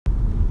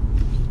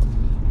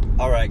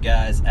Alright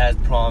guys, as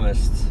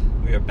promised,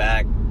 we are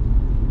back.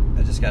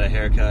 I just got a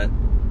haircut.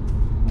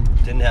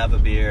 Didn't have a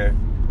beer,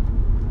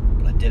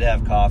 but I did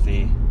have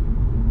coffee.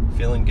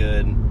 Feeling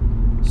good.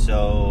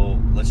 So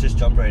let's just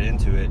jump right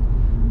into it.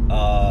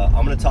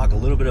 I'm going to talk a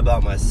little bit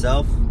about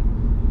myself.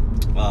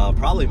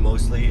 Probably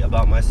mostly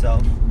about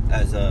myself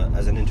as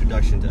an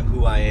introduction to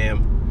who I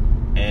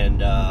am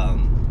and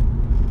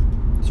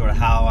sort of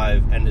how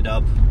I've ended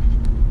up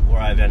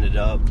where I've ended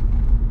up.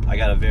 I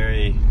got a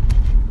very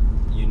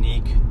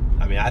unique,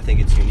 I think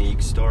it's a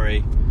unique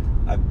story.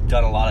 I've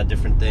done a lot of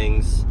different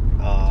things.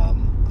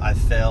 I've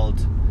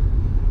failed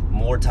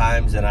more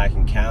times than I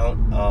can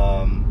count.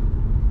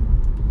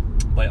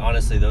 But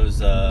honestly, those,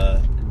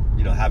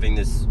 having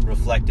this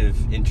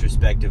reflective,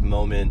 introspective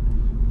moment,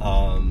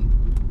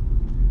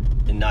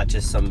 and not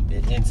just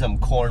in some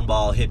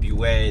cornball hippie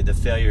way, the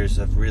failures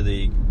have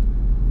really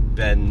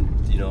been,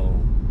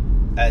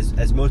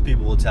 as most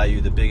people will tell you,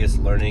 the biggest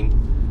learning.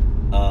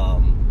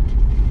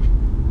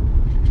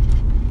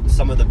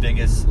 Some of the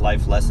biggest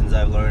life lessons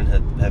I've learned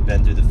have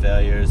been through the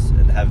failures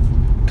and have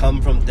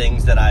come from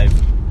things that I've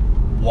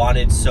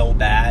wanted so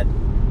bad,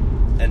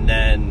 and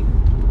then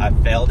I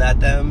failed at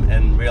them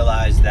and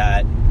realized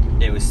that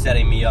it was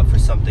setting me up for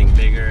something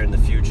bigger in the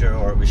future,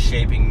 or it was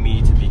shaping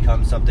me to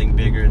become something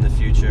bigger in the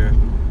future.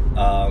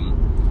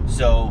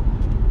 So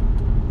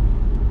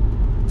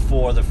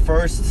for the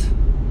first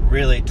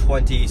really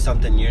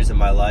 20-something years of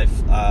my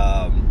life,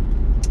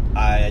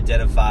 I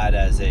identified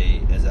as a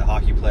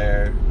hockey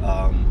player.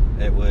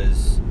 It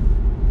was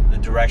the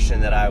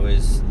direction that I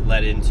was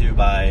led into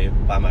by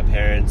my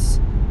parents,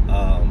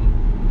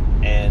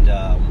 and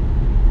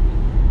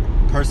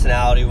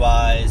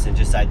personality-wise and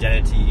just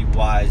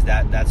identity-wise,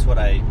 that's what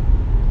I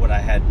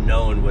had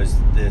known was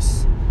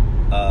this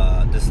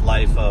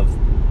life of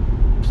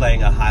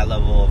playing a high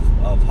level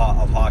of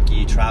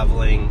hockey,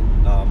 traveling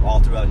all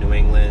throughout New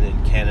England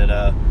and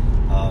Canada,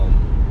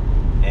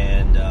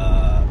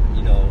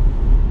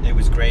 it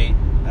was great.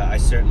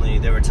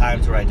 There were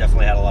times where I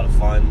definitely had a lot of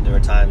fun. There were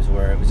times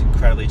where it was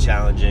incredibly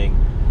challenging,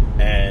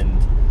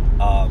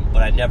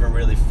 but I never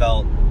really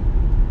felt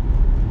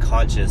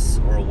conscious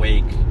or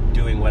awake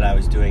doing what I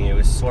was doing. It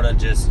was sort of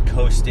just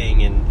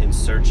coasting and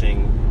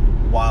searching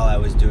while I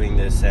was doing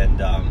this, around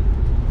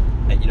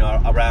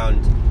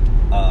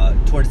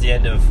towards the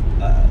end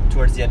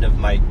of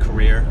my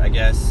career, I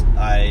guess,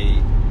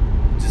 I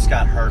just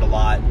got hurt a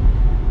lot,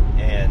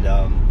 and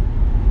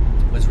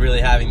was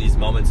really having these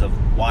moments of,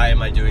 why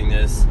am I doing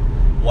this?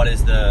 What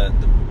is the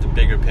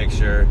bigger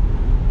picture?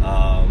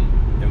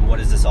 And what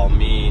does this all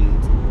mean?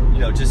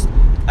 Just,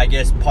 I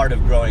guess, part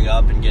of growing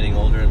up and getting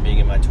older and being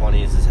in my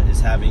 20s is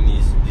having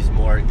these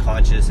more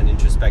conscious and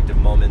introspective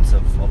moments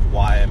of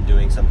why I'm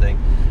doing something.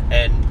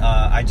 And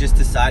I just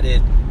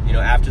decided,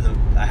 after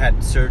I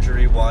had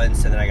surgery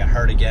once, and then I got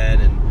hurt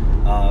again,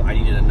 and I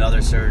needed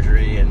another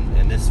surgery,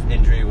 and this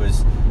injury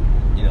was,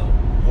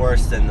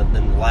 worse than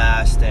the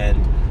last,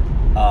 and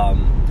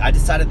I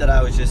decided that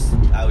I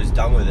was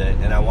done with it,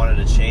 and I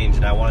wanted to change,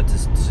 and I wanted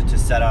to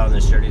set out on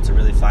this journey to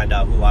really find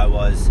out who I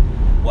was,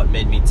 what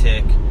made me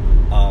tick,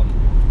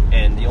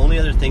 and the only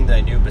other thing that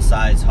I knew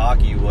besides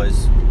hockey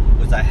was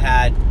I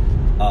had,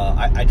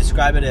 I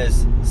describe it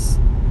as,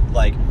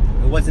 like,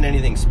 it wasn't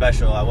anything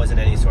special. I wasn't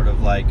any sort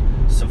of, like,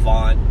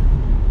 savant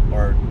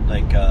or,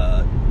 like,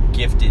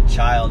 gifted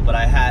child, but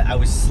I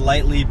was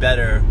slightly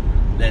better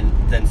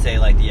than say,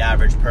 like, the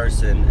average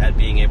person at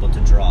being able to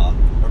draw,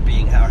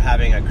 or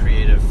having a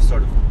creative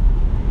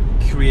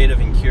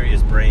and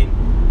curious brain.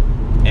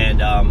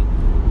 And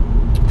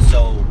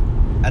so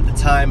at the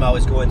time, I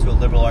was going to a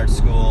liberal arts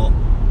school,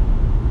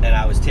 and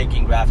I was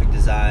taking graphic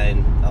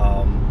design,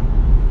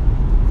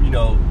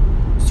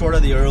 sort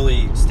of the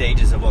early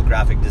stages of what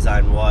graphic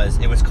design was.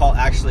 It was called,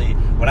 actually,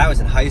 when I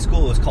was in high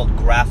school, it was called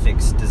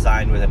graphics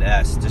design with an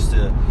S, just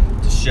to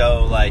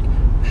show, like,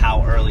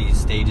 how early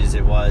stages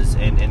it was.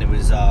 And it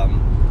was,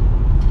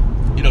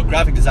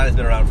 graphic design has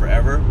been around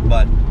forever,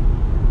 but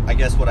I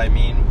guess what I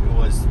mean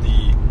was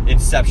the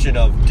inception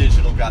of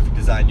digital graphic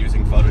design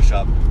using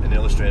Photoshop and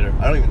Illustrator.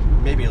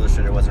 Maybe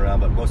Illustrator wasn't around,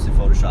 but mostly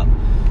Photoshop.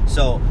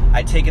 So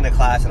I'd taken a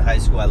class in high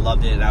school, I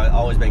loved it, and I'd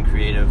always been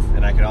creative,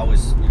 and I could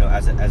always,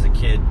 as a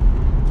kid,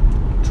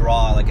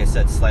 draw, like I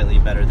said, slightly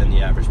better than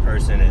the average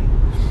person,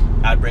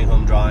 and I'd bring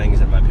home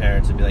drawings, and my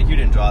parents would be like, you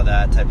didn't draw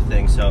that, type of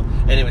thing. So,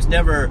 and it was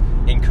never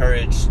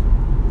encouraged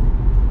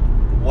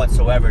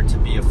whatsoever to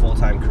be a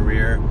full-time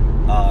career,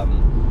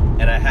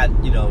 and I had,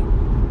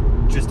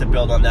 just to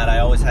build on that, I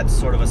always had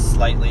sort of a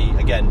slightly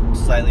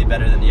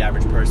better than the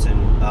average person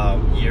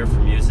ear for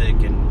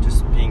music, and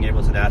just being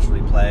able to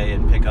naturally play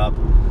and pick up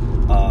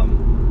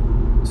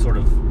sort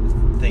of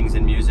things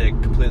in music,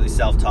 completely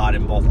self-taught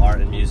in both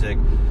art and music.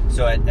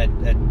 So at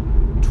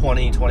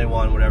 20,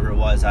 21, whatever it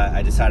was,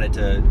 I decided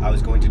I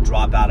was going to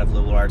drop out of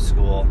liberal arts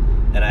school,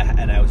 and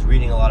I was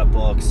reading a lot of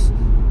books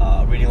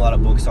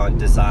on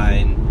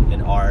design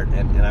and art,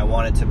 and I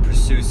wanted to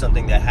pursue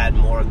something that had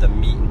more of the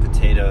meat and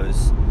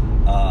potatoes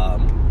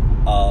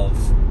of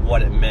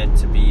what it meant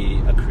to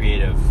be a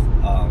creative,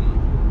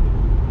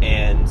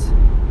 and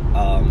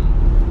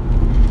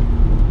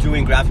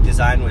doing graphic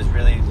design was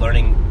really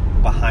learning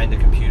behind a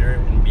computer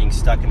and being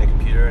stuck in a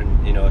computer,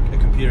 and a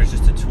computer is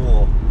just a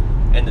tool,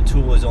 and the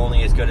tool is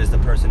only as good as the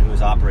person who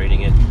is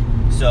operating it.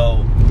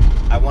 So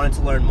I wanted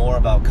to learn more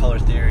about color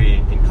theory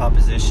and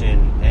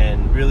composition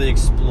and really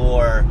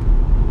explore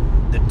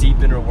the deep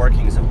inner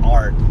workings of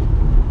art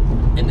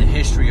and the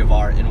history of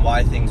art and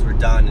why things were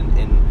done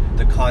and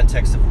the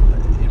context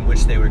in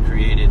which they were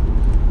created.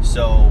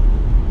 So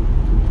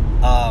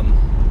I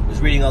was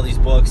reading all these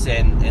books,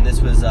 and this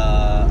was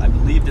I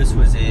believe this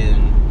was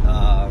in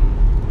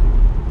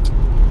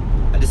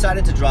I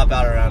decided to drop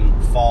out around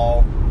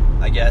fall,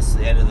 I guess,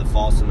 the end of the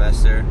fall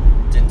semester.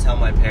 Didn't tell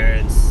my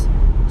parents,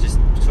 just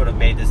sort of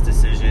made this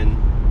decision.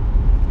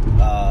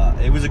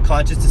 It was a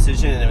conscious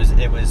decision, and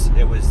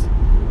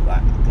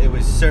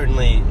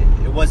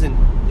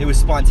it was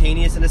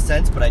spontaneous in a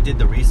sense, but I did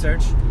the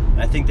research,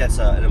 and I think that's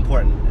an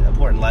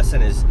important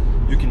lesson, is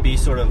you can be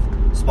sort of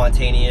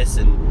spontaneous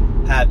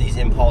and have these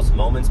impulse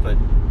moments, but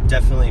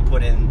definitely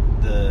put in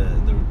the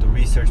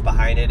research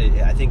behind it.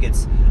 I think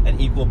it's an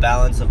equal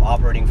balance of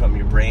operating from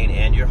your brain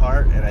and your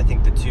heart, and I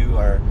think the two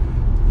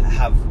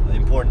have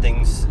important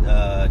things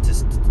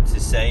to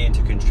say and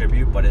to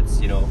contribute, but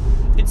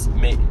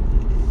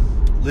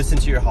listen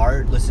to your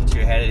heart, listen to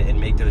your head, and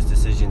make those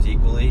decisions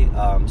equally.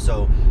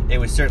 So it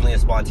was certainly a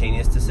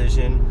spontaneous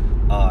decision,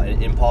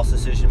 an impulse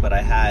decision, but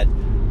I had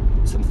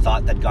some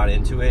thought that got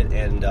into it,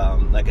 and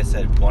like I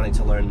said, wanting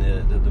to learn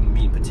the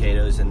meat and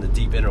potatoes and the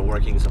deep inner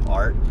workings of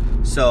art.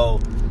 So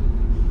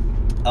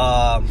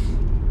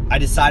I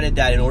decided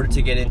that in order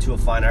to get into a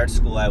fine art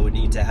school, I would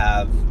need to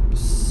have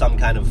some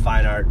kind of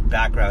fine art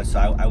background. So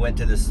I went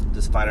to this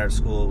fine art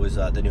school. It was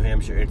the New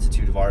Hampshire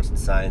Institute of Arts and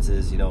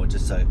Sciences,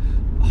 just a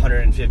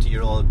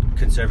 150-year-old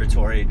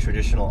conservatory,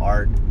 traditional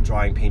art,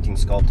 drawing, painting,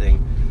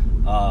 sculpting.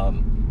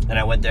 And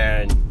I went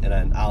there,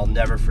 and I'll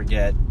never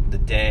forget the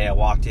day I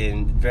walked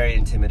in. Very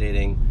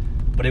intimidating,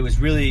 but it was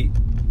really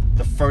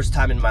the first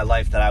time in my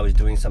life that I was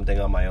doing something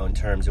on my own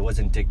terms. It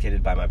wasn't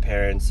dictated by my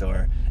parents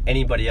or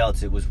anybody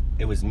else. It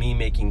was me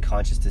making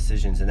conscious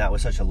decisions, and that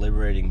was such a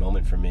liberating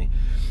moment for me.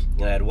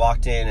 And I had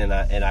walked in, and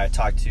I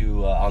talked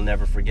to I'll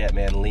never forget,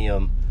 man,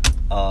 Liam.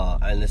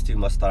 And this dude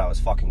must have thought I was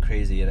fucking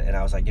crazy. And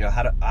I was like,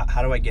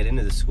 how do I get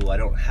into this school? I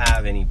don't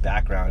have any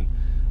background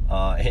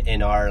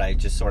in art. I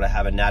just sort of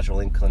have a natural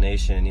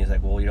inclination. And he's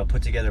like, well,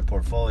 put together a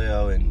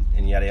portfolio and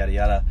yada, yada,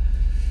 yada.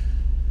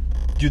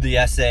 Do the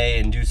essay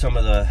and do some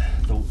of the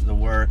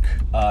work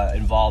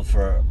involved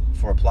for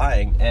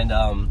applying. And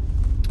I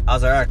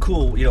was like, all right,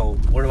 cool.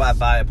 Where do I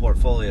buy a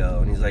portfolio?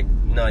 And he's like,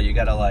 no, you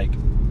got to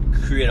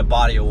create a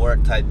body of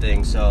work type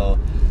thing. So,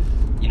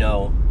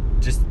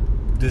 just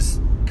this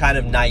kind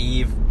of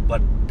naive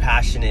but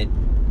passionate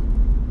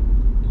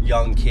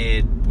young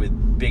kid with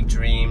big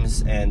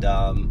dreams, and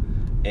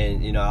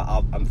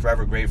I'm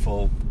forever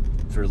grateful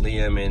for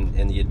Liam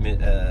and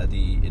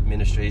the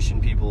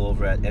administration people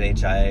over at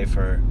NHIA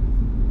for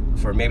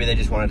maybe they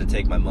just wanted to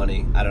take my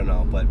money. I don't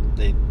know, but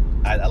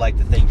I like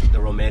to think,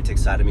 the romantic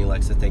side of me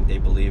likes to think they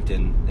believed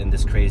in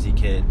this crazy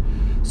kid.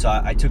 So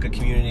I took a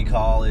community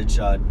college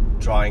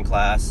drawing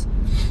class,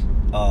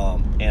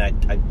 and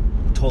I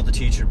told the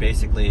teacher,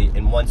 basically,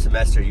 in one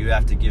semester you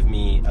have to give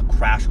me a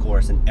crash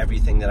course in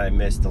everything that I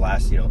missed the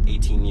last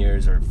 18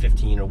 years or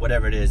 15 or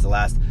whatever it is, the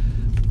last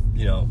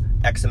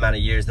X amount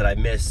of years that I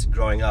missed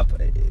growing up,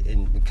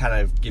 and kind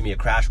of give me a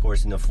crash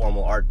course in the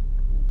formal art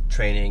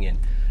training. And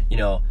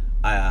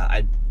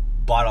I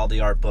bought all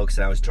the art books,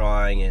 and I was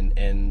drawing,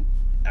 and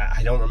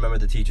I don't remember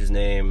the teacher's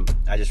name.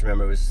 I just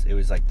remember it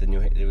was like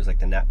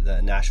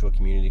the Nashua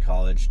Community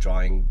College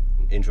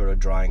intro to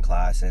drawing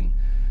class, and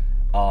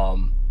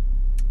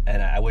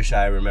I wish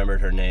I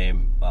rememdered her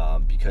name,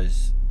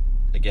 because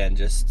again,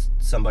 just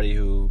somebody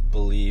who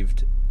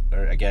believed,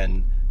 or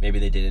again, maybe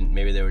they didn't,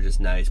 maybe they were just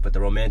nice, but the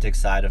romantic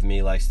side of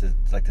me likes to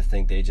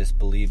think they just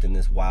believed in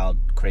this wild,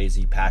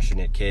 crazy,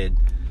 passionate kid.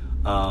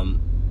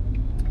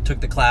 Took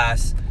the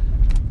class,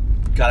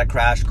 got a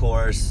crash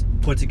course,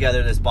 put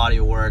together this body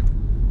of work.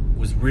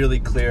 Was really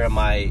clear on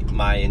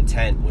my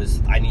intent was,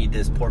 I need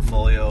this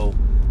portfolio,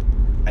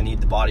 I need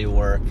the body of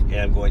work, and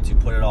I'm going to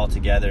put it all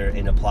together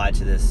and apply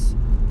to this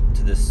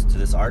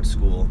art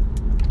school.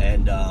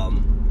 And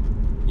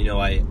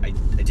I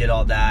did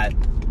all that,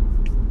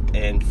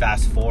 and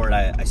fast forward,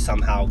 I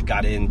somehow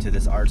got into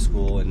this art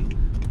school, and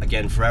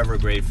again, forever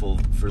grateful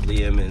for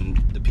Liam and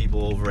the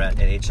people over at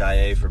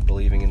NHIA for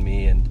believing in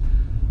me. And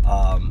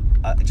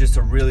just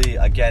a really,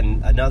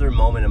 again, another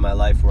moment in my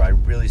life where I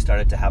really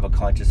started to have a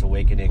conscious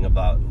awakening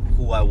about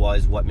who I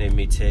was, what made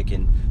me tick,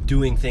 and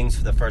doing things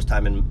for the first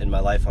time in my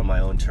life on my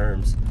own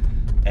terms.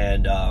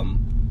 And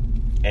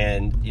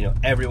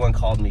everyone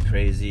called me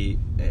crazy,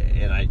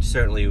 and I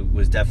certainly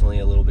was definitely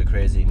a little bit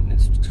crazy. And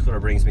it sort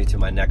of brings me to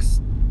my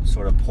next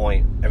sort of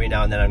point. Every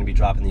now and then I'm going to be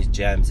dropping these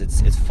gems.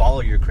 It's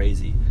follow your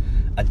crazy.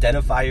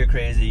 Identify your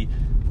crazy,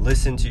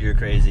 listen to your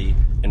crazy,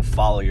 and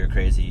follow your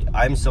crazy.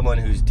 I'm someone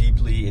who's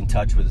deeply in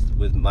touch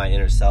with my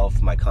inner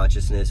self, my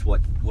consciousness,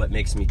 what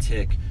makes me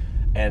tick,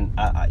 and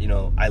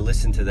I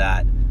listen to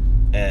that,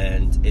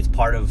 and it's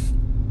part of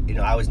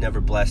I was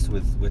never blessed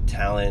with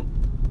talent.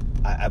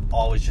 I've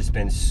always just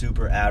been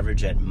super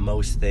average at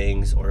most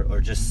things,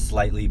 or just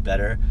slightly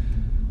better.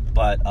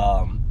 But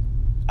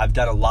I've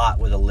done a lot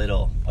with a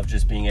little, of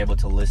just being able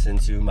to listen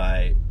to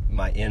my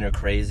inner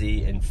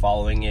crazy and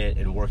following it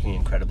and working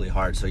incredibly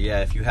hard. So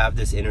yeah, if you have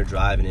this inner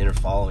drive and inner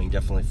following,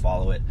 definitely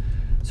follow it.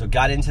 So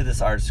got into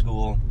this art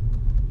school,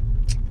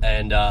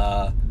 and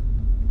I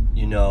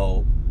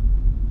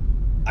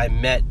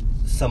met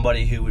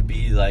somebody who would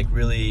be like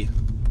really,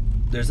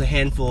 there's a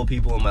handful of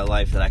people in my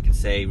life that I could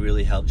say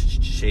really helped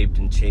shaped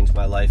and changed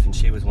my life, and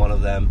she was one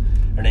of them.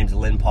 Her name's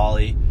Lynn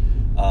Pauley.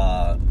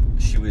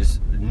 She was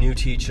a new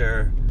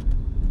teacher.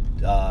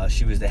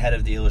 She was the head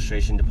of the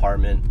illustration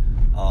department.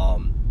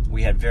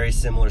 We had very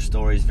similar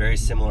stories, very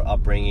similar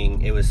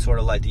upbringing. It was sort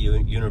of like the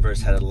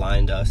universe had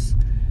aligned us,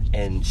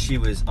 and she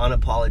was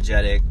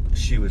unapologetic.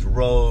 She was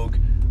rogue.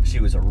 She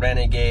was a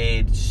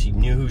renegade. She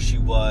knew who she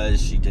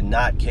was. She did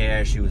not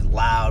care. She was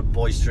loud,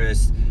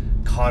 boisterous,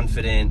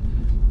 confident,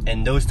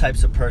 and those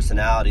types of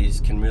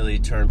personalities can really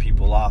turn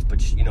people off.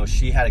 But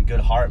she had a good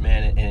heart,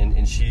 man,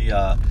 and she,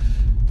 I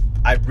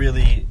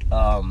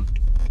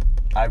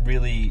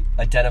really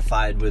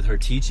identified with her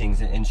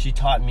teachings, and she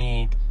taught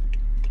me.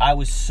 I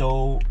was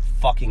so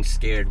fucking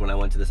scared when I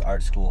went to this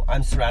art school.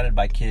 I'm surrounded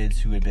by kids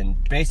who had been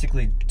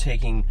basically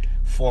taking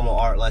formal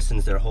art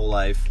lessons their whole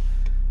life.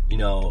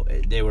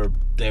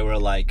 They were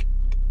like,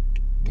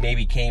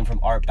 maybe came from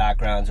art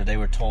backgrounds, or they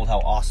were told how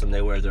awesome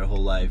they were their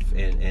whole life,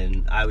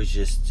 and I was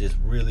just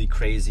really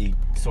crazy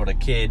sort of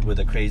kid with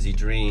a crazy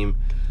dream,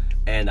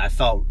 and I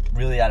felt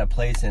really out of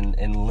place,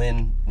 and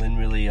Lynn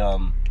really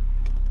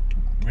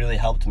really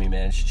helped me,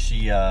 man.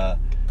 She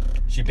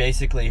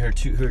basically, her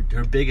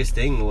biggest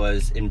thing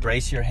was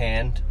embrace your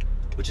hand,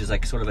 which is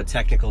like sort of a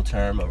technical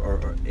term,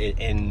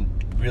 and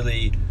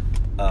really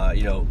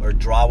or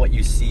draw what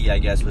you see, I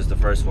guess, was the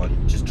first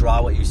one. Just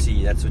draw what you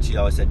see. That's what she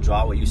always said.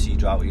 Draw what you see,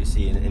 draw what you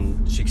see.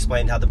 And she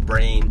explained how the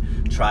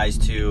brain tries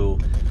to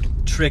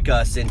trick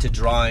us into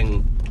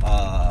drawing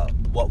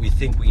what we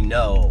think we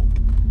know,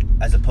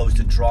 as opposed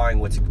to drawing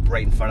what's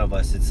right in front of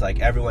us. It's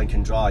like everyone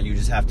can draw. You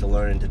just have to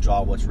learn to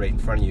draw what's right in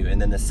front of you.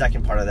 And then the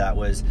second part of that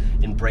was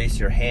embrace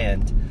your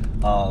hand.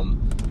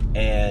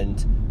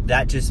 And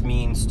that just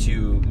means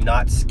to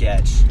not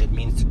sketch. It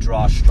means to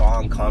draw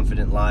strong,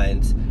 confident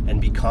lines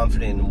and be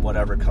confident in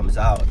whatever comes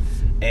out.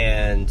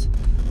 And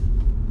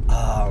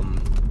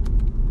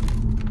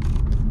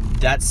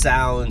that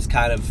sounds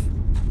kind of,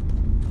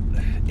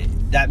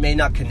 that may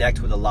not connect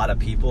with a lot of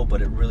people,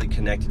 but it really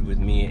connected with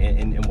me.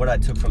 And what I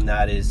took from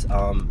that is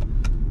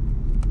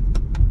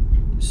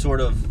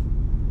sort of,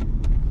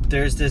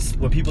 there's this,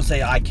 when people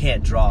say I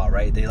can't draw,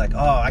 right? They're like,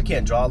 oh, I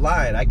can't draw a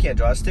line, I can't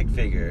draw a stick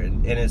figure.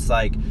 And it's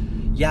like,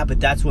 yeah, but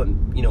that's what,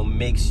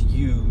 makes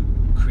you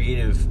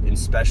creative and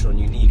special and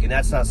unique. And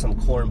that's not some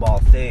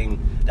cornball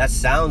thing. That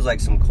sounds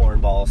like some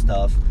cornball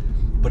stuff,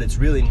 but it's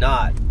really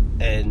not.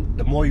 And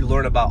the more you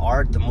learn about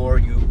art, the more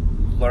you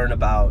learn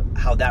about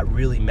how that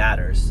really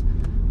matters.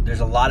 There's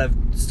a lot of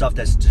stuff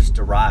that's just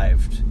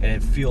derived, and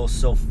it feels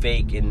so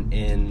fake and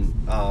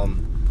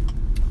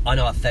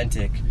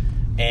unauthentic,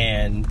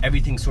 and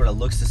everything sort of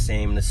looks the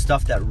same. And the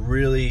stuff that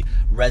really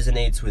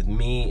resonates with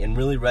me and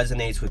really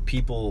resonates with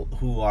people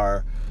who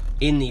are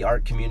in the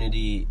art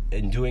community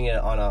and doing it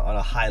on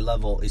a high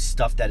level is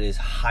stuff that is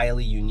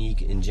highly unique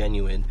and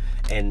genuine,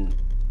 and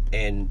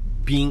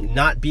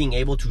not being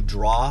able to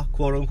draw,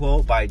 quote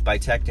unquote, by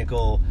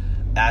technical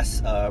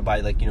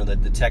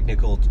the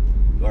technical,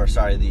 or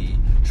sorry, the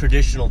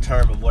traditional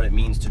term of what it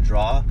means to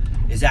draw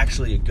is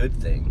actually a good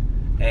thing,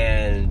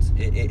 and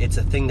it's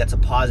a thing that's a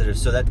positive.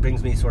 So that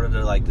brings me sort of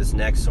to like this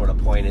next sort of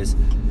point is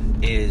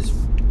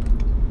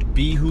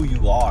be who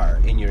you are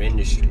in your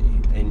industry,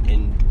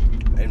 and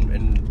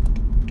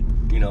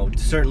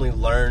certainly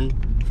learn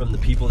from the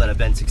people that have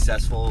been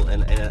successful,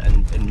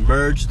 and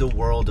merge the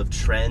world of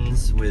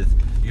trends with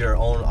your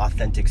own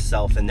authentic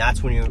self. And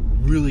that's when you're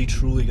really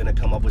truly going to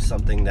come up with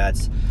something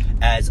that's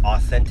as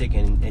authentic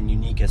and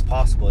unique as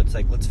possible. It's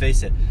like, let's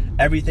face it,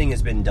 everything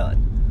has been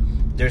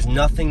done. There's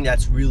nothing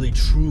that's really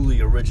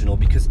truly original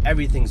because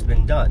everything's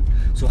been done.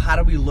 So how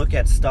do we look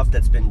at stuff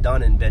that's been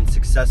done and been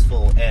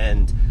successful,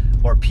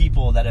 or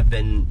people that have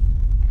been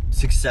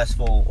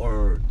successful,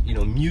 or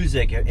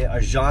music, a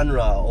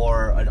genre,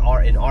 or an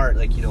art,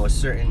 like a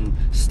certain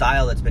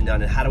style that's been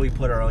done, and how do we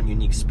put our own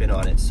unique spin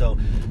on it? So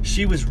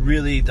she was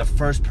really the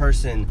first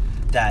person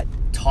that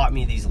taught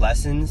me these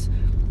lessons,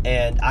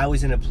 and I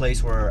was in a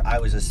place where I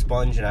was a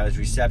sponge and I was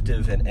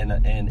receptive,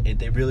 and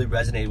they really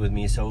resonated with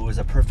me. So it was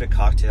a perfect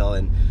cocktail.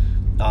 And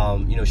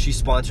she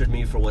sponsored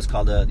me for what's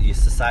called the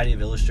Society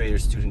of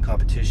Illustrators Student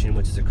Competition,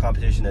 which is a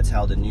competition that's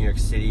held in New York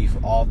City for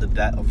all of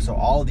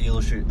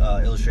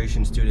the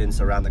illustration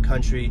students around the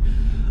country,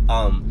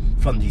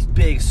 from these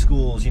big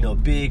schools,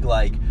 big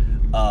like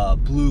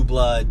blue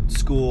blood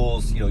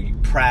schools,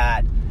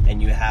 Pratt,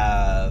 and you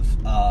have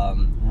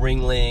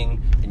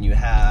Ringling, and you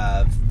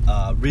have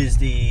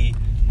RISD,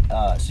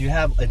 so you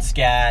have at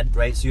SCAD,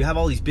 right? So you have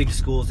all these big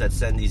schools that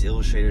send these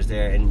illustrators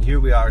there, and here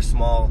we are, a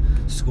small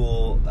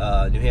school,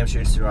 New Hampshire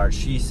Institute of Art.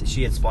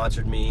 She had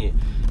sponsored me,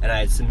 and I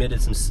had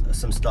submitted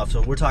some stuff.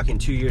 So we're talking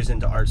 2 years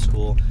into art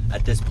school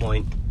at this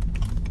point,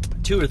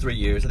 2 or 3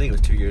 years. I think it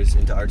was 2 years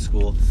into art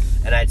school,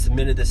 and I had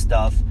submitted this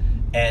stuff,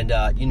 and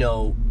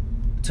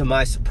to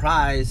my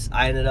surprise,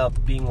 I ended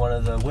up being one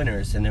of the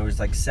winners, and there was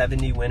like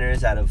 70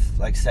 winners out of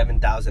like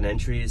 7,000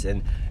 entries,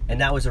 and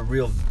that was a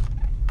real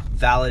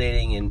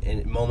validating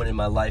and moment in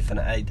my life, and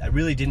I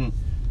really didn't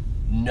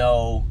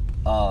know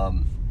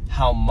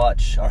how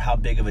much or how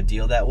big of a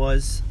deal that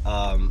was,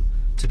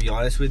 to be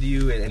honest with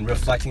you, and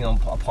reflecting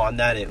upon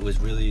that, it was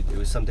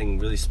something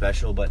really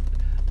special, but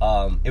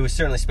it was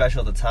certainly special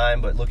at the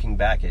time, but looking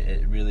back,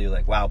 it really,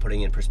 like, wow,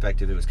 putting it in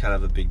perspective, it was kind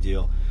of a big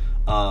deal.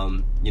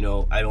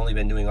 I'd only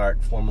been doing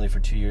art formally for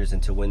 2 years,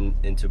 and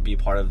to be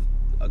part of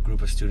a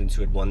group of students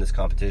who had won this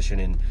competition,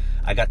 and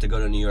I got to go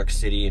to New York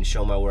City and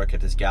show my work at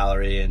this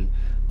gallery, and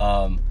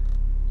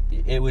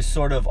it was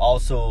sort of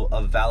also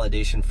a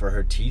validation for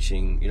her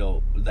teaching,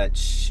 that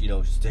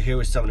to hear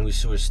was someone who was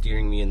sort of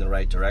steering me in the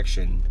right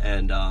direction,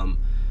 and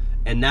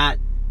that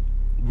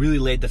really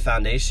laid the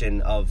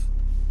foundation of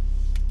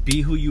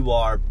be who you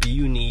are, be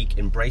unique,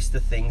 embrace the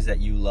things that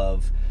you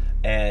love,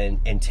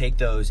 and take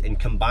those and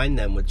combine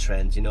them with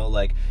trends.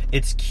 Like,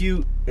 it's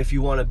cute if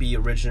you want to be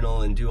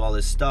original and do all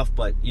this stuff,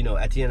 but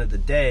at the end of the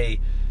day,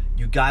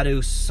 you got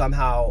to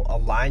somehow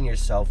align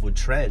yourself with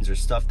trends or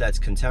stuff that's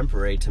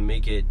contemporary to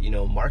make it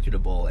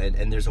marketable,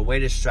 and there's a way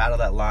to straddle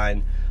that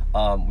line.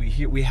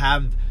 We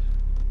have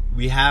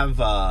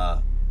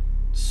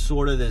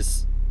sort of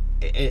this,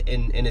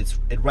 and it's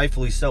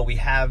rightfully so, we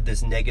have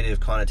this negative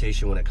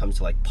connotation when it comes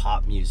to like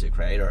pop music,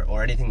 right,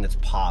 or anything that's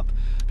pop,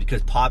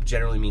 because pop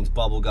generally means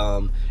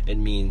bubblegum, it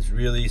means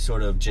really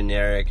sort of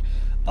generic,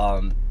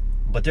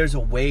 but there's a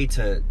way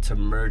to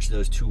merge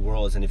those two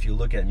worlds. And if you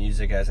look at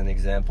music as an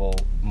example,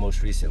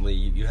 most recently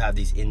you have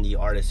these indie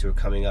artists who are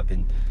coming up,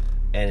 and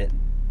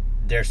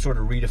they're sort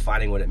of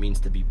redefining what it means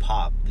to be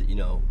pop.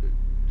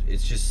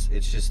 It's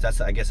just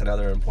that's, I guess,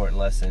 another important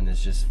lesson,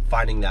 is just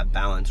finding that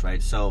balance,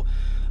 right? So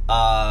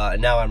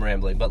now I'm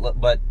rambling,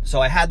 but so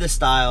I had this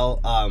style,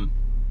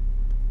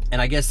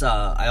 and I guess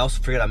I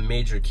also forget a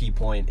major key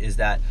point is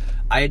that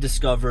I had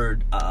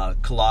discovered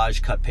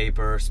collage cut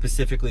paper,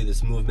 specifically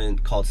this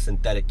movement called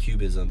synthetic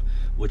cubism,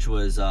 which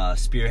was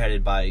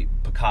spearheaded by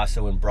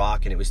Picasso and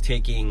Braque, and it was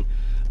taking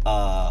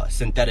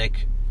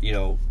synthetic,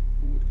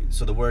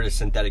 so the word is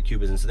synthetic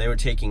cubism. So they were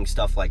taking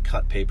stuff like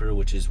cut paper,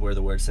 which is where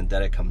the word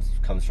synthetic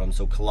comes from,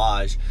 so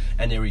collage,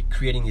 and they were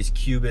creating these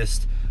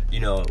cubist,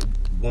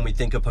 when we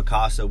think of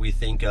Picasso, we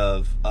think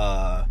of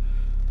how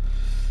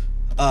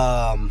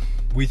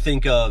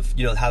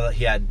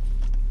he had,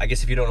 I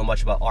guess if you don't know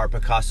much about art,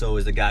 Picasso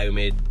is the guy who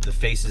made the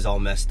faces all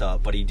messed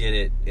up, but he did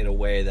it in a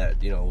way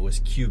that, was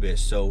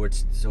cubist. So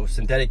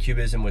synthetic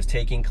cubism was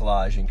taking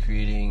collage and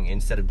creating,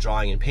 instead of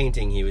drawing and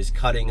painting, he was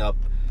cutting up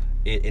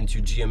it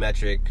into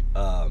geometric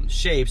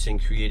shapes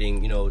and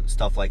creating,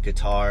 stuff like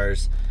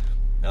guitars,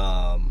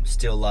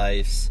 still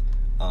lifes,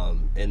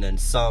 and then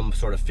some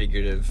sort of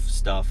figurative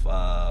stuff,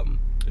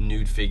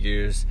 nude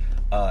figures,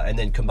 and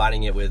then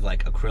combining it with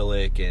like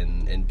acrylic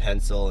and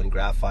pencil and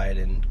graphite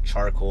and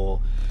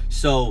charcoal.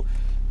 So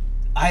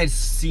I had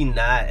seen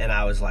that, and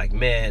I was like,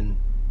 man,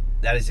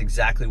 that is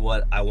exactly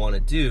what I want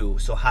to do.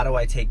 So how do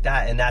I take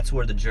that? And that's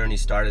where the journey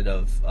started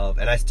of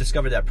and I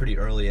discovered that pretty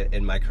early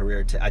in my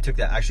career. I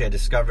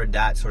discovered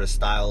that sort of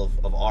style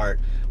of art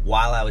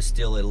while I was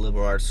still at a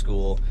liberal arts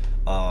school,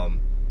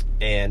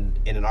 and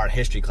in an art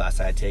history class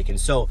I had taken.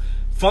 So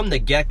from the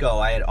get-go,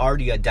 I had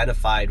already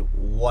identified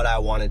what I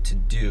wanted to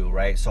do,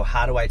 right? So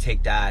how do I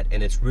take that?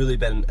 And it's really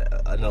been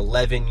an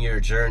 11-year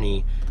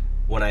journey.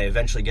 When I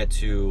eventually get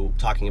to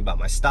talking about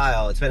my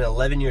style, it's been an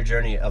 11-year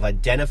journey of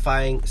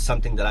identifying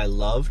something that I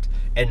loved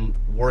and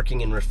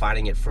working and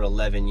refining it for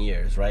 11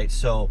 years, right?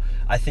 So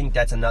I think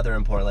that's another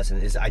important lesson,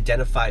 is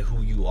identify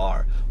who you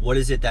are. What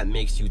is it that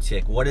makes you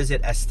tick? What is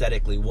it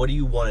aesthetically? What do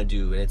you want to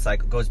do? And it's like,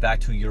 it goes back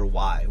to your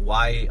why.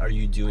 Why are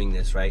you doing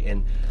this, right?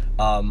 And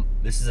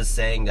this is a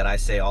saying that I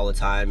say all the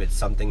time. It's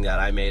something that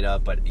I made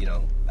up, but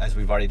as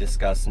we've already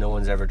discussed, no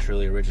one's ever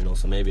truly original,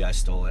 so maybe I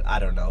stole it. I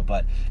don't know,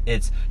 but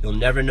you'll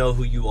never know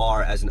who you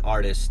are as an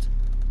artist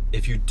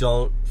if you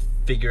don't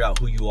figure out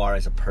who you are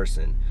as a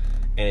person.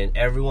 And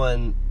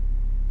everyone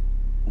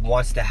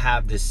wants to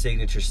have this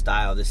signature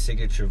style, this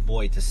signature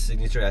voice, this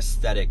signature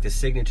aesthetic, this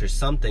signature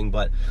something,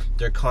 but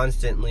they're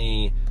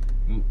constantly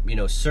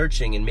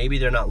searching, and maybe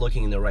they're not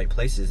looking in the right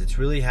places. It's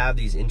really have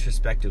these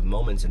introspective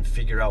moments and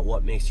figure out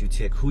what makes you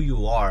tick, who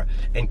you are,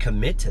 and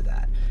commit to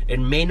that. It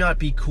may not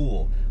be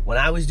cool. When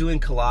I was doing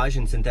collage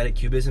and synthetic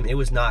cubism, it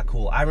was not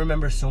cool. I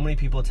remember so many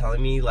people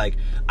telling me, like,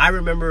 I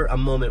remember a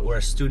moment where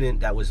a student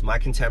that was my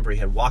contemporary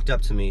had walked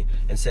up to me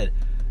and said,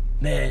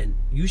 man,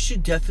 you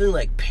should definitely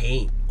like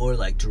paint or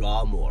like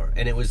draw more.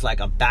 And it was like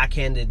a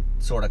backhanded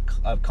sort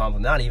of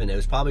compliment. Not even, it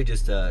was probably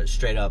just a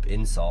straight up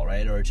insult,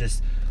 right? Or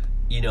just,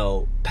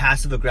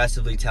 passive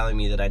aggressively telling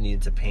me that I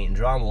needed to paint and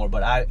draw more.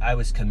 But I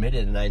was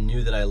committed, and I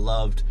knew that I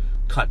loved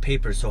cut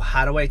paper. So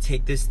how do I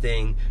take this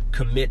thing,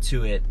 commit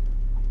to it,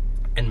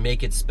 and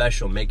make it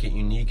special, make it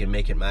unique, and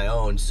make it my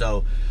own?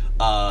 So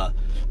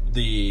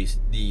the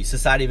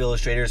Society of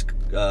Illustrators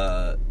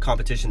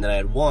competition that I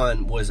had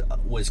won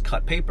was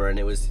cut paper, and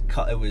it was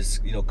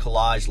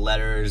collage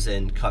letters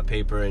and cut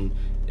paper. And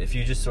if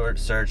you just sort of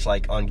search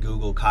like on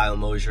Google, Kyle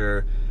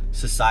Mosier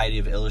Society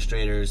of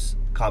Illustrators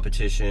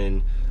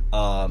competition,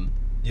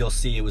 you'll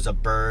see it was a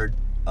bird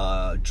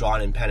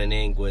drawn in pen and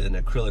ink with an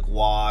acrylic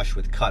wash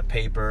with cut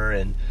paper,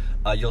 and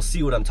you'll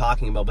see what I'm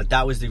talking about. But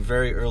that was the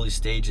very early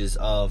stages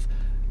of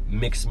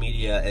mixed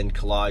media and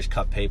collage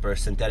cut paper,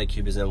 synthetic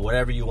cubism,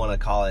 whatever you want to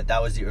call it.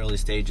 That was the early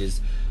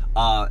stages,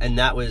 and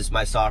that was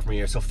my sophomore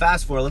year. So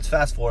let's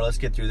fast forward, let's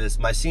get through this.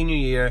 My senior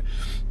year,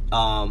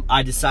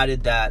 I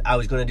decided that I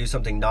was going to do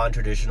something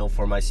non-traditional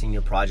for my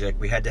senior project.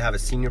 We had to have a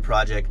senior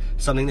project,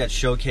 something that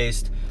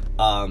showcased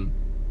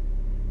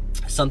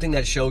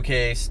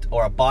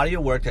or a body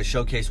of work that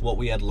showcased what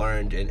we had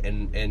learned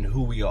and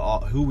who we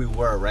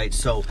were, right?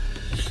 So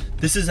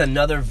this is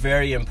another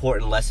very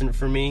important lesson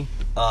for me,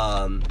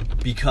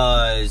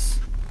 because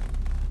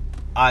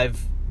I've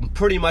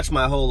pretty much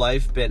my whole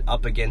life been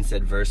up against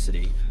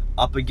adversity,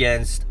 up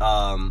against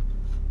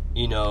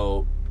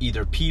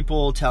either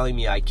people telling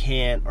me I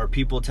can't, or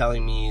people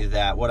telling me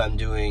that what I'm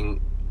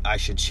doing I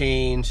should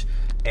change.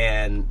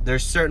 And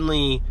there's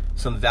certainly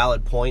some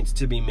valid points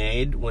to be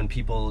made when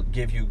people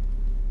give you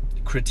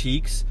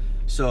critiques.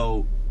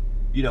 So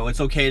it's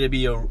okay to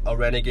be a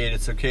renegade,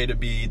 it's okay to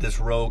be this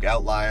rogue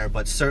outlier,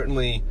 but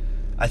certainly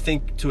I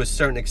think to a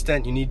certain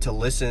extent you need to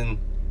listen,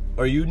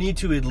 or you need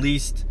to at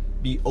least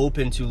be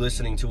open to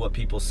listening to what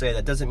people say.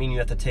 That doesn't mean you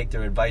have to take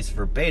their advice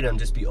verbatim,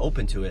 just be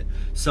open to it.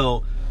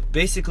 So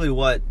basically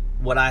what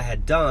I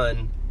had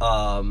done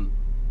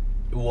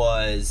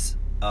was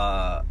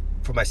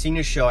for my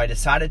senior show, I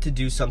decided to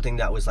do something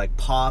that was like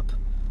pop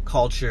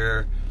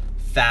culture,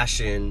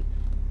 fashion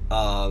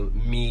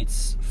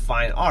meets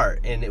fine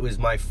art, and it was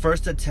my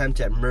first attempt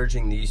at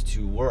merging these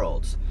two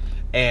worlds.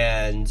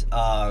 And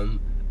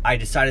I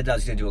decided that I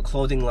was going to do a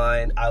clothing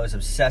line. I was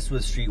obsessed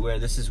with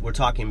streetwear. We're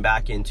talking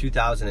back in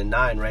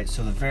 2009, right?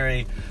 So the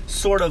very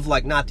sort of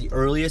like not the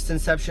earliest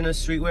inception of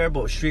streetwear,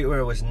 but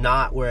streetwear was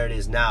not where it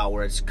is now,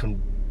 where it's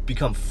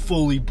become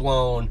fully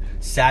blown,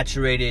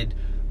 saturated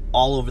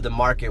all over the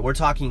market. We're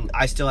talking,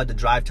 I still had to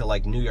drive to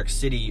like New York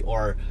City,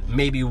 or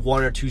maybe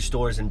one or two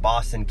stores in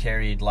Boston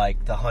carried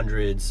like the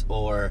Hundreds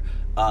or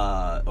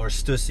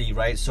Stussy,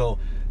 right? So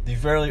the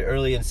very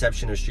early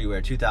inception of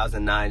streetwear,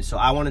 2009. So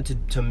I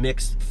wanted to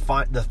mix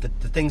the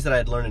things that I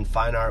had learned in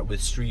fine art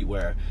with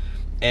streetwear,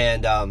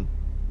 and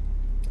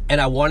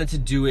I wanted to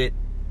do it.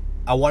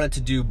 I wanted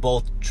to do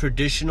both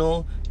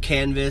traditional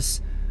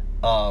canvas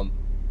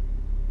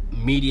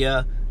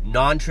media,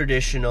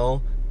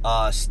 non-traditional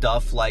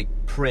stuff like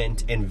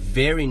print, and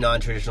very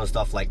non-traditional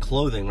stuff like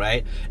clothing,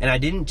 right? And I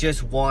didn't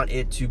just want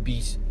it to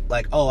be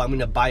like, oh, I'm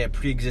gonna buy a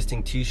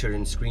pre-existing t-shirt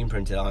and screen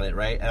print it on it,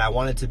 right? And I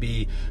want it to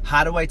be,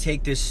 how do I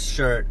take this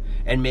shirt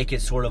and make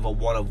it sort of a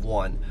one of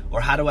one?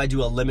 Or how do I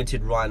do a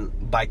limited run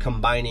by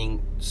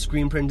combining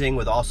screen printing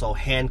with also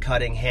hand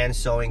cutting, hand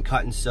sewing,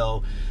 cut and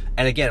sew?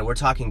 And again, we're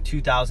talking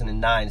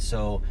 2009,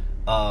 so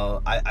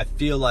I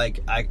feel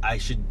like I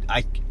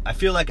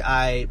feel like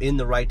I'm in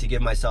the right to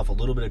give myself a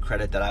little bit of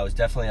credit that I was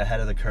definitely ahead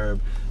of the curve.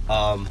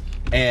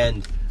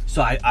 And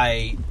so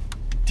I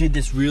did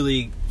this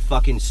really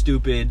fucking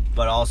stupid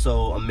but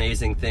also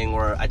amazing thing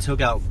where I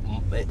took out,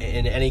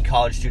 in any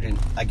college student,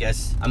 I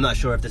guess, I'm not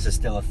sure if this is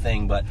still a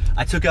thing, but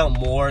I took out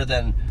more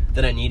than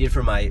I needed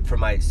for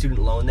my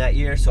student loan that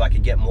year so I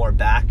could get more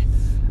back.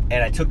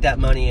 And I took that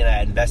money and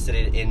I invested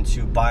it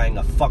into buying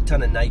a fuck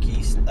ton of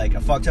Nike, like a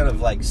fuck ton of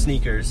like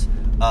sneakers,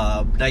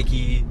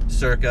 Nike,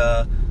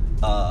 Circa,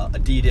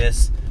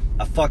 Adidas,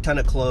 a fuck ton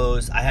of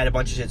clothes. I had a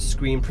bunch of shit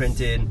screen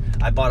printed.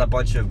 I bought a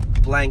bunch of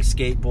blank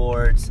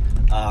skateboards.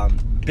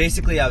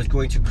 Basically, I was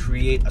going to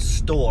create a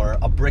store,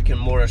 a brick and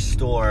mortar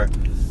store,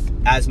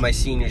 as my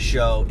senior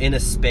show in a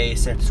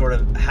space and sort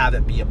of have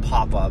it be a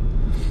pop-up.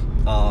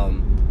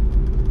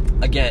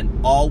 Again,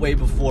 all way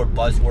before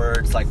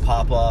buzzwords like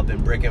pop-up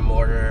and brick and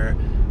mortar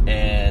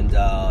and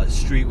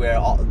streetwear.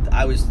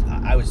 I was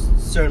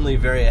certainly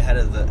very ahead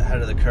of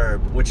the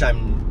curve, which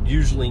I'm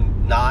usually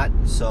not.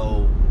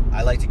 So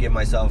I like to give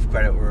myself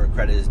credit where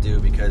credit is due,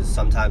 because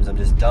sometimes I'm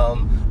just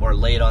dumb or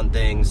late on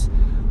things.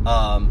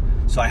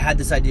 So I had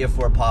this idea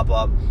for a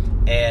pop-up,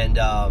 and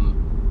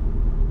I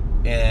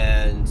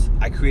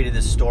created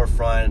this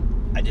storefront.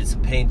 I did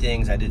some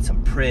paintings. I did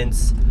some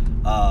prints.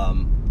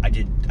 I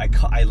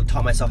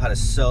taught myself how to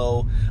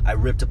sew. I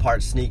ripped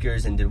apart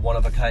sneakers and did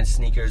one-of-a-kind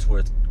sneakers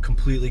with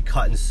completely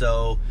cut and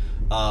sew.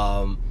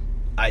 I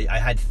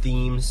had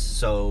themes,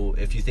 so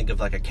if you think of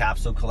like a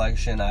capsule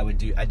collection, I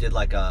did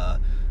like a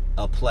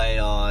play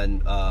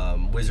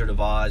on Wizard of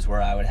Oz,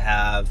 where I would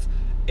have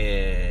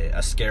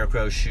a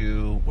scarecrow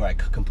shoe where I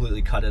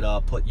completely cut it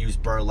up, use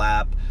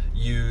burlap,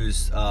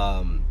 use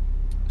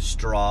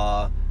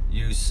straw,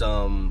 use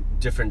some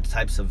different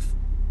types of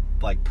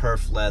like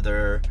perf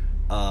leather,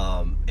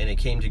 And it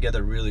came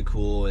together really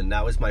cool, and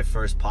that was my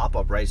first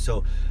pop-up, right?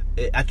 So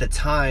at the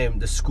time,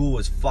 the school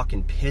was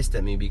fucking pissed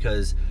at me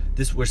because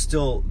they were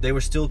still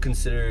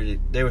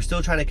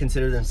trying to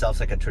consider themselves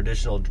like a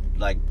traditional,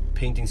 like,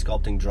 painting,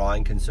 sculpting,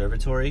 drawing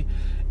conservatory,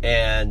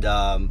 and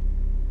now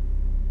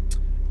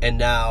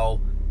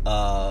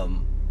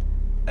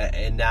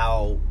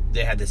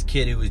they had this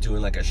kid who was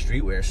doing like a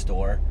streetwear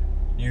store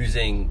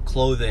using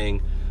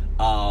clothing,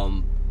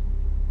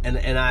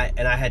 and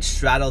I had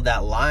straddled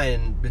that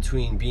line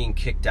between being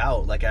kicked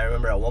out. Like, I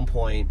remember at one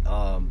point,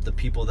 the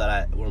people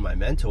that were my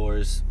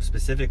mentors,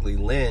 specifically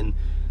Lynn,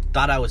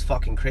 thought I was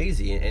fucking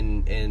crazy,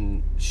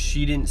 and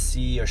she didn't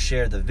see or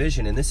share the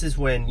vision. And this is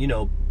when,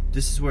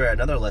 this is where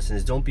another lesson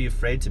is: don't be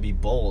afraid to be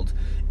bold.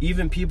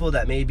 Even people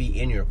that may be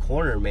in your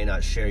corner may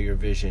not share your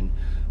vision.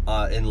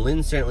 And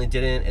Lynn certainly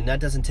didn't, and that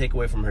doesn't take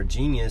away from her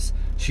genius.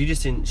 She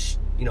just didn't,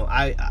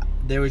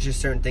 there was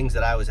just certain things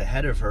that I was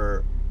ahead of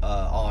her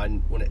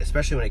on,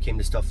 especially when it came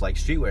to stuff like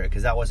streetwear,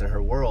 because that wasn't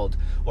her world,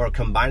 or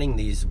combining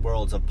these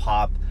worlds of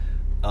pop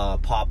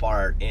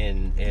art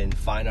and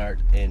fine art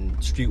and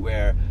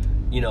streetwear,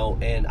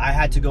 and I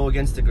had to go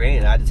against the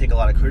grain. I had to take a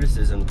lot of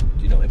criticism,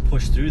 and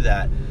push through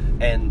that.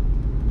 And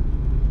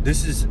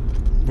this is,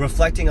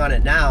 reflecting on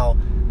it now,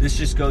 this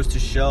just goes to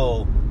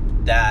show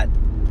that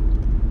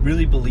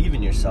really believe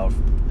in yourself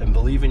and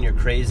believe in your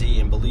crazy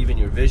and believe in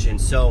your vision.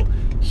 So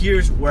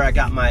here's where I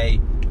got my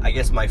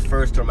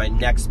first or my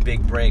next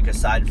big break,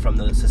 aside from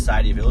the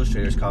Society of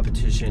Illustrators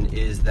competition,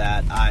 is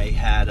that I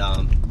had,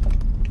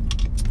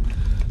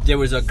 there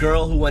was a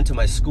girl who went to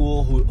my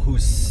school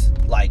whose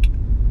like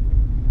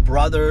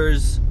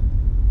brother's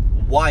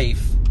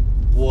wife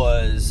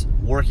was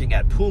working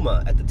at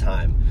Puma at the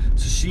time.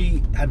 So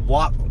she had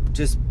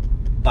just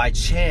by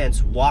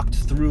chance walked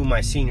through my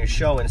senior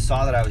show and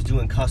saw that I was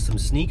doing custom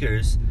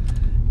sneakers,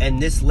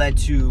 and this led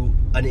to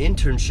an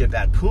internship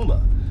at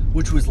Puma,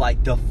 which was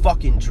like the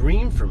fucking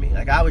dream for me.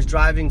 Like, I was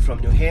driving from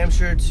New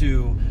Hampshire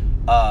to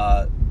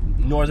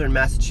northern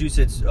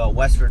Massachusetts,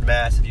 Westford,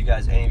 Mass, if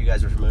any of you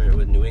guys are familiar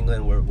with New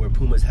England, where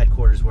Puma's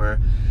headquarters were,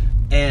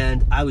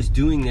 and I was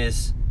doing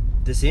this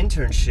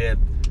internship,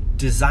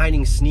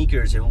 designing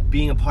sneakers and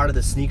being a part of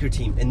the sneaker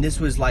team. And this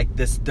was like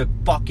the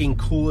fucking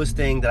coolest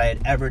thing that I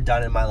had ever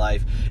done in my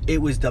life. It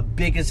was the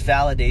biggest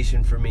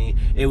validation for me.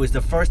 It was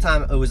the first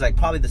time, it was like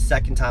probably the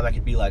second time I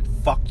could be like,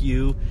 fuck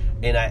you.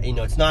 And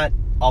it's not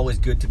always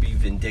good to be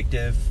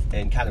vindictive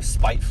and kind of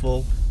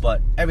spiteful,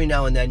 but every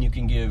now and then you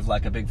can give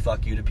like a big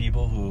fuck you to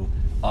people who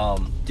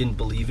didn't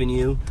believe in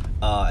you,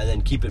 and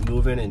then keep it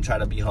moving and try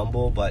to be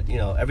humble. But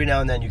every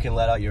now and then you can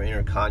let out your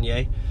inner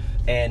Kanye.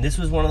 And this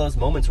was one of those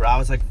moments where I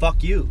was like,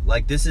 fuck you.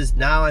 Like,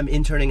 now I'm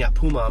interning at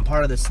Puma. I'm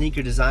part of the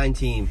sneaker design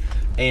team.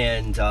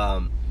 And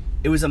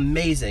it was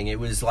amazing. It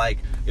was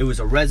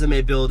a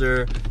resume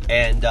builder.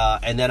 And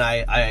then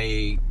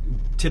I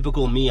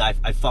typical me, I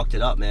fucked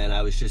it up, man.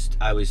 I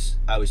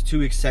was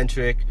too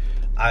eccentric.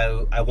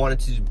 I wanted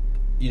to,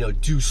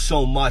 do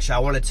so much. I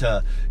wanted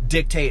to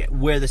dictate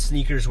where the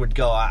sneakers would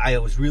go. I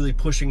was really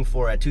pushing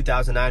for, at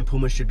 2009,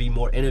 Puma should be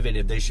more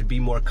innovative. They should be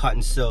more cut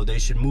and sew. They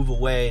should move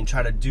away and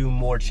try to do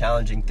more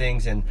challenging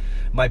things. And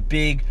my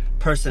big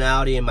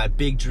personality and my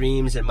big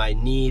dreams and my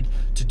need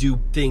to do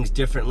things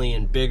differently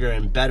and bigger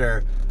and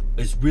better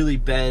has really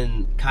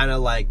been kind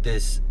of like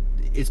this.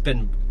 It's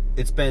been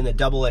a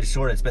double-edged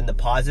sword. It's been the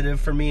positive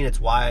for me, and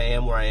it's why I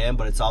am where I am,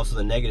 but it's also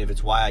the negative.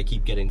 It's why I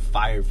keep getting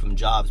fired from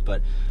jobs.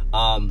 But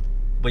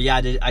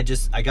yeah,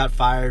 I got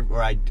fired,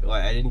 or I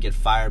didn't get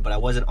fired, but I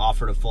wasn't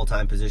offered a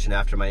full-time position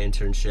after my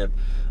internship.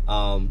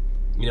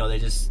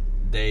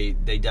 They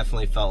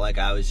definitely felt like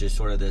I was just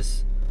sort of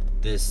this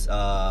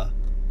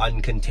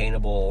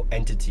uncontainable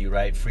entity,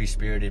 right?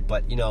 Free-spirited.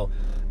 But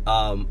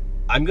I'm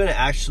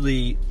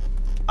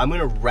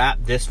gonna wrap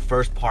this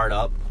first part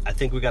up. I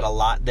think we got a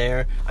lot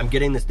there. I'm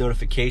getting this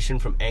notification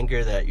from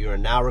Anchor that you are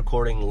now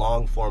recording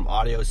long-form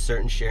audio.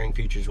 Certain sharing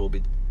features will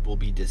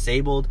be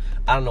disabled.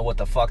 I don't know what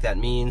the fuck that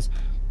means.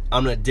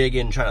 I'm gonna dig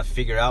in and try to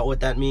figure out what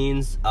that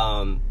means,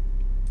 and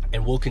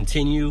we'll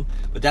continue.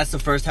 But that's the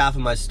first half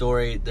of my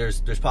story.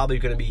 There's probably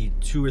gonna be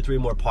 2 or 3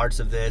 more parts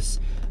of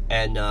this,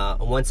 and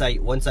once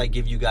I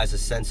give you guys a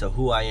sense of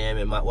who I am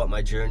and what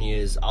my journey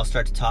is, I'll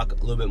start to talk a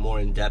little bit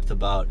more in depth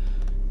about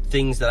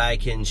things that I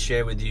can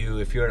share with you.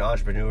 If you're an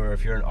entrepreneur,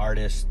 if you're an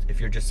artist, if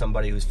you're just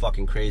somebody who's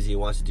fucking crazy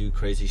and wants to do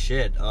crazy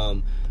shit,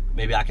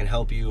 maybe I can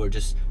help you or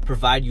just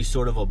provide you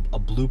sort of a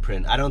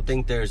blueprint. I don't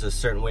think there's a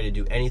certain way to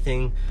do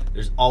anything.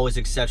 There's always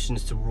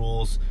exceptions to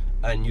rules,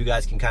 and you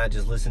guys can kind of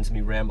just listen to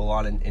me ramble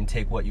on and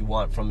take what you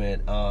want from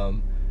it,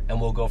 and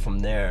we'll go from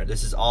there.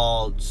 This is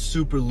all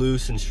super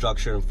loose in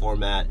structure and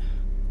format,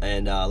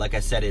 and like I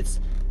said, it's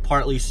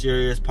partly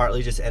serious,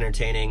 partly just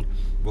entertaining.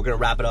 We're going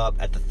to wrap it up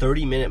at the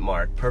 30-minute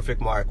mark,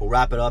 perfect mark. We'll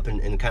wrap it up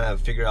and kind of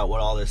figure out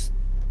what all this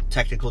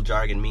technical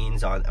jargon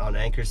means on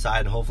Anchor's side,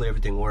 and hopefully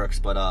everything works.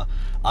 But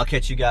I'll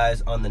catch you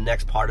guys on the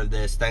next part of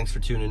this. Thanks for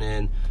tuning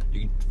in.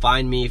 You can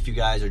find me, if you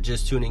guys are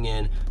just tuning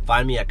in,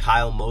 find me at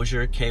Kyle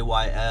Mosher,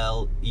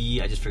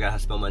 K-Y-L-E, I just forgot how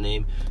to spell my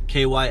name,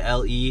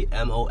 K-Y-L-E-M-O-S-H-E-R,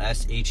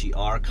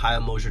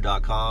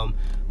 KyleMosher.com.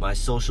 My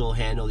social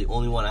handle, the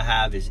only one I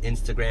have, is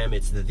Instagram.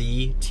 It's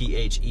the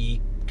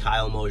T-H-E,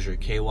 Kyle Mosher,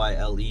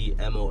 K-Y-L-E-M-O-S-H-E-R.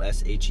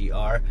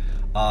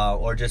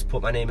 Or just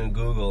put my name in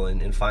Google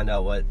and find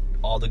out what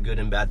all the good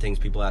and bad things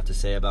people have to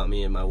say about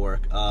me and my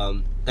work.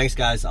 Thanks,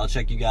 guys. I'll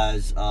check you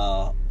guys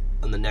on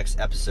the next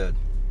episode.